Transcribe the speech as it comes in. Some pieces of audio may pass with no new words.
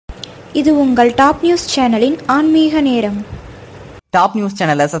இது உங்கள் top news சேனலின் ஆன்மீக நேரம். டாப் நியூஸ்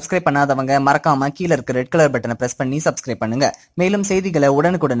சேனலை சப்ஸ்கிரைப் பண்ணாதவங்க மறக்காம கீழே இருக்க ரெட் கலர் பட்டனை பிரஸ் பண்ணி சப்ஸ்கிரைப் பண்ணுங்க. மேலும் செய்திகளை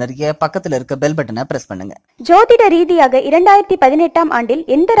உடனுக்குடன் அறிய பக்கத்துல இருக்க பெல் பட்டனை பிரஸ் பண்ணுங்க. ஜோதிட ரீதியாக 2018ஆம் ஆண்டில்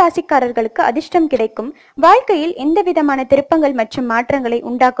எந்த ராசிக்காரர்களுக்கு அதிர்ஷ்டம் கிடைக்கும், வாழ்க்கையில் எந்த விதமான திருப்பங்கள் மற்றும் மாற்றங்களை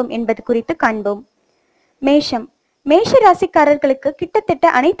உண்டாக்கும் என்பது குறித்து காண்போம். மேஷம். மேஷ ராசிக்காரர்களுக்கு கிட்டத்தட்ட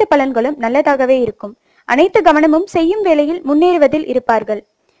அனைத்து பலன்களும் நல்லதாகவே இருக்கும். அனைத்து கவனமும் செய்யும் வேளையில் முன்னேறுவதில் இருப்பார்கள்.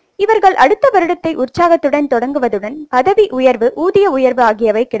 இவர்கள் அடுத்த வருடத்தை உற்சாகத்துடன் தொடங்குவதுடன் பதவி உயர்வு, ஊதிய உயர்வு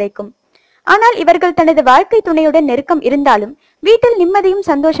ஆகியவை கிடைக்கும். ஆனால் இவர்கள் தனது வாழ்க்கை துணையுடன் நெருக்கம் இருந்தாலும் வீட்டில் நிம்மதியும்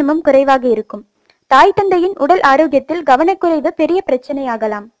சந்தோஷமும் குறைவாக இருக்கும். தாய் தந்தையின் உடல் ஆரோக்கியத்தில் கவனக்குறைவு பெரிய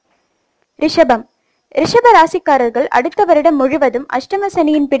பிரச்சனையாகலாம். ரிஷபம். ரிஷப ராசிக்காரர்கள் அடுத்த வருடம் முழுவதும் அஷ்டம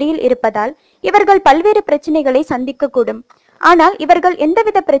சனியின் பிடியில் இருப்பதால் இவர்கள் பல்வேறு பிரச்சனைகளை சந்திக்க கூடும். ஆனால் இவர்கள்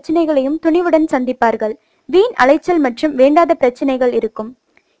எந்தவித பிரச்சனைகளையும் துணிவுடன் சந்திப்பார்கள். வீண் அலைச்சல் மற்றும் வேண்டாத பிரச்சனைகள் இருக்கும்.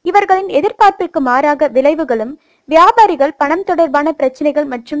 இவர்களின் எதிர்பார்ப்பிற்கு மாறாக விளைவுகளும், வியாபாரிகள் பணம் தொடர்பான பிரச்சனைகள்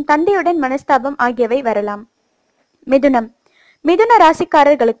மற்றும் தந்தையுடன் மனஸ்தாபம் ஆகியவை வரலாம். மிதுனம். மிதுன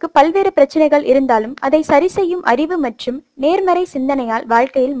ராசிக்காரர்களுக்கு பல்வேறு பிரச்சனைகள் இருந்தாலும் அதை சரி செய்யும் அறிவு மற்றும் நேர்மறை சிந்தனையால்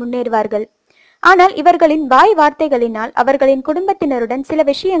வாழ்க்கையில் முன்னேறுவார்கள். ஆனால் இவர்களின் வாய் வார்த்தைகளினால் அவர்களின் குடும்பத்தினருடன் சில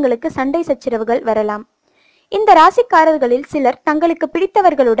விஷயங்களுக்கு சண்டை சச்சரவுகள் வரலாம். இந்த ராசிக்காரர்களில் சிலர் தங்களுக்கு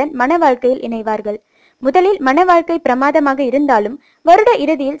பிடித்தவர்களுடன் மன வாழ்க்கையில் இணைவார்கள். முதலில் மன வாழ்க்கை பிரமாதமாக இருந்தாலும் வருட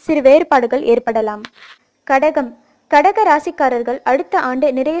இறுதியில் சிறு வேறுபாடுகள் ஏற்படலாம். கடகம். கடக ராசிக்காரர்கள் அடுத்த ஆண்டு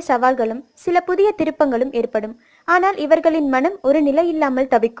நிறைய சவால்களும் சில புதிய திருப்பங்களும் ஏற்படும். ஆனால் இவர்களின் மனம் ஒரு நிலையில்லாமல்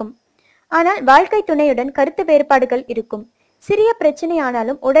தவிக்கும். ஆனால் வாழ்க்கை துணையுடன் கருத்து வேறுபாடுகள் இருக்கும். சிறிய பிரச்சனை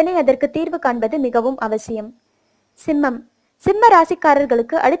ஆனாலும் உடனே அதற்கு தீர்வு காண்பது மிகவும் அவசியம். சிம்மம். சிம்ம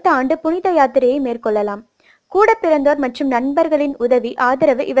ராசிக்காரர்களுக்கு அடுத்த ஆண்டு புனித யாத்திரையை மேற்கொள்ளலாம். கூட பிறந்தோர் மற்றும் நண்பர்களின் உதவி,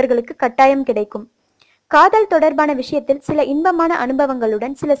 ஆதரவு இவர்களுக்கு கட்டாயம் கிடைக்கும். காதல் தொடர்பான விஷயத்தில் சில இன்பமான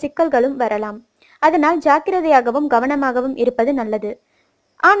அனுபவங்களுடன் சில சிக்கல்களும் வரலாம். அதனால் ஜாக்கிரதையாகவும் கவனமாகவும் இருப்பது நல்லது.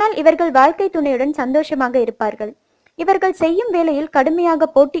 ஆனால் இவர்கள் வாழ்க்கை துணையுடன் சந்தோஷமாக இருப்பார்கள். இவர்கள் செய்யும் வேளையில் கடுமையாக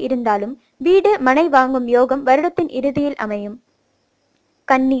போட்டி இருந்தாலும் வீடு, மனை வாங்கும் யோகம் வருடத்தின் இறுதியில் அமையும்.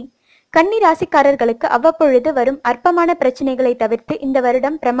 கன்னி. கன்னி ராசிக்காரர்களுக்கு அவ்வப்பொழுது வரும் அற்பமான பிரச்சனைகளை தவிர்த்து இந்த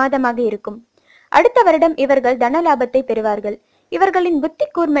வருடம் பிரமாதமாக இருக்கும். அடுத்த வருடம் இவர்கள் தன லாபத்தை பெறுவார்கள். இவர்களின் புத்தி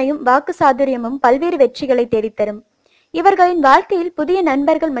கூர்மையும் வாக்கு சாதுரியமும் பல்வேறு வெற்றிகளை தேடித்தரும். இவர்களின் வாழ்க்கையில் புதிய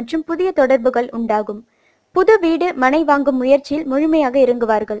நண்பர்கள் மற்றும் புதிய தொடர்புகள் உண்டாகும். புது வீடு, மனை வாங்கும் முயற்சியில் முழுமையாக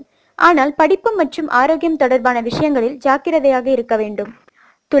இறங்குவார்கள். ஆனால் படிப்பு மற்றும் ஆரோக்கியம் தொடர்பான விஷயங்களில் ஜாக்கிரதையாக இருக்க வேண்டும்.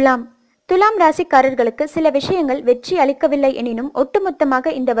 துலாம். துலாம் ராசிக்காரர்களுக்கு சில விஷயங்கள் வெற்றி அளிக்கவில்லை எனினும்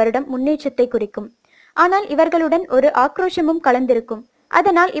ஒட்டுமொத்தமாக இந்த வருடம் முன்னேற்றத்தை குறிக்கும். ஆனால் இவர்களுடன் ஒரு ஆக்ரோஷமும் கலந்திருக்கும்.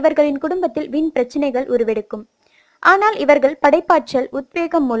 அதனால் இவர்களின் குடும்பத்தில் வீண் பிரச்சனைகள் உருவெடுக்கும். ஆனால் இவர்கள் படைப்பாற்றல்,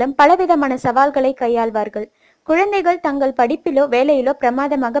 உத்வேகம் மூலம் பலவிதமான சவால்களை கையாள்வார்கள். குழந்தைகள் தங்கள் படிப்பிலோ வேலையிலோ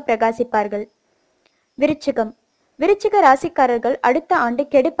பிரமாதமாக பிரகாசிப்பார்கள். விருச்சிகம். விருச்சிக ராசிக்காரர்கள் அடுத்த ஆண்டு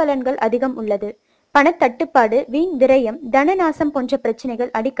கெடுபலன்கள் அதிகம் உள்ளது. பணத்தட்டுப்பாடு, வீண் விரயம், தனநாசம் போன்ற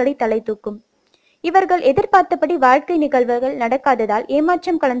பிரச்சனைகள் அடிக்கடி தலை தூக்கும். இவர்கள் எதிர்பார்த்தபடி வாழ்க்கை நிகழ்வுகள் நடக்காததால்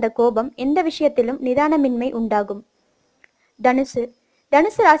ஏமாற்றம் கலந்த கோபம், எந்த விஷயத்திலும் நிதானமின்மை உண்டாகும். தனுசு.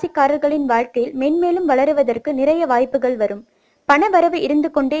 தனுசு ராசிக்காரர்களின் வாழ்க்கையில் மென்மேலும் வளருவதற்கு நிறைய வாய்ப்புகள் வரும். பண வரவு இருந்து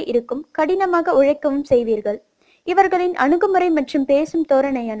கொண்டே இருக்கும். கடினமாக உழைக்கவும் செய்வீர்கள். இவர்களின் அணுகுமுறை மற்றும் பேசும்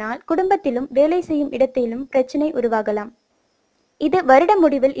தோரணையினால் குடும்பத்திலும் வேலை செய்யும் இடத்திலும் பிரச்சனை உருவாகலாம். இது வருட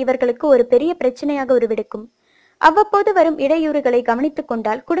முடிவில் இவர்களுக்கு ஒரு பெரிய பிரச்சனையாக உருவெடுக்கும். அவ்வப்போது வரும் இடையூறுகளை கவனித்துக்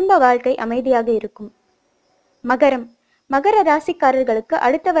கொண்டால் குடும்ப வாழ்க்கை அமைதியாக இருக்கும். மகரம். மகர ராசிக்காரர்களுக்கு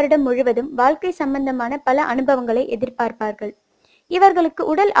அடுத்த வருடம் முழுவதும் வாழ்க்கை சம்பந்தமான பல அனுபவங்களை எதிர்பார்ப்பார்கள். இவர்களுக்கு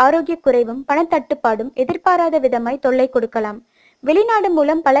உடல் ஆரோக்கிய குறைவும் பணத்தட்டுப்பாடும் எதிர்பாராத விதமாய் தொல்லை கொடுக்கலாம். வெளிநாடு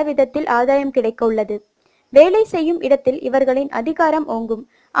மூலம் பல விதத்தில் ஆதாயம் கிடைக்க உள்ளது. வேலை செய்யும் இடத்தில் இவர்களின் அதிகாரம் ஓங்கும்.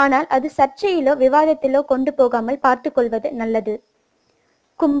 ஆனால் அது சர்ச்சையிலோ விவாதத்திலோ கொண்டு போகாமல் பார்த்து கொள்வது நல்லது.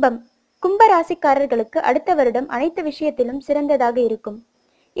 கும்பம். கும்ப ராசிக்காரர்களுக்கு அடுத்த வருடம் அனைத்து விஷயத்திலும் சிறந்ததாக இருக்கும்.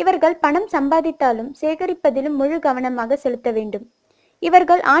 இவர்கள் பணம் சம்பாதித்தாலும் சேகரிப்பதிலும் முழு கவனமாக செலுத்த வேண்டும்.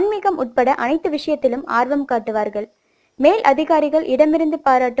 இவர்கள் ஆன்மீகம் உட்பட அனைத்து விஷயத்திலும் ஆர்வம் காட்டுவார்கள். மேல் அதிகாரிகள் இடமிருந்து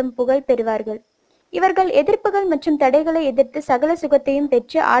பாராட்டும் புகழ் பெறுவார்கள். இவர்கள் எதிர்ப்புகள் மற்றும் தடைகளை எதிர்த்து சகல சுகத்தையும்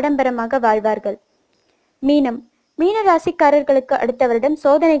பெற்று ஆடம்பரமாக வாழ்வார்கள். மீனம். மீன ராசிக்காரர்களுக்கு அடுத்த வருடம்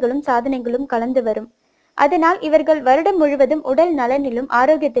சோதனைகளும் சாதனைகளும் கலந்து வரும். அதனால் இவர்கள் வருடம் முழுவதும் உடல் நலனிலும்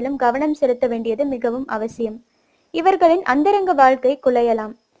ஆரோக்கியத்திலும் கவனம் செலுத்த வேண்டியது மிகவும் அவசியம். இவர்களின் அந்தரங்க வாழ்க்கை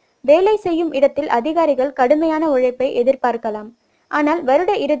குலையலாம். வேலை செய்யும் இடத்தில் அதிகாரிகள் கடுமையான உழைப்பை எதிர்பார்க்கலாம். ஆனால்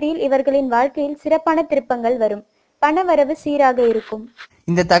வருட இறுதியில் இவர்களின் வாழ்க்கையில் சிறப்பான திருப்பங்கள் வரும். பணவரவு சீராக இருக்கும்.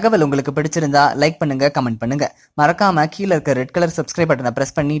 இந்த தகவல் உங்களுக்கு பிடிச்சிருந்தா லைக் பண்ணுங்க, கமெண்ட் பண்ணுங்க. மறக்காம கீழே இருக்க ரெட் கலர் சப்ஸ்கிரைப் பட்டனை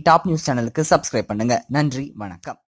பிரஸ் பண்ணி டாப் நியூஸ் சேனலுக்கு சப்ஸ்கிரைப் பண்ணுங்க. நன்றி, வணக்கம்.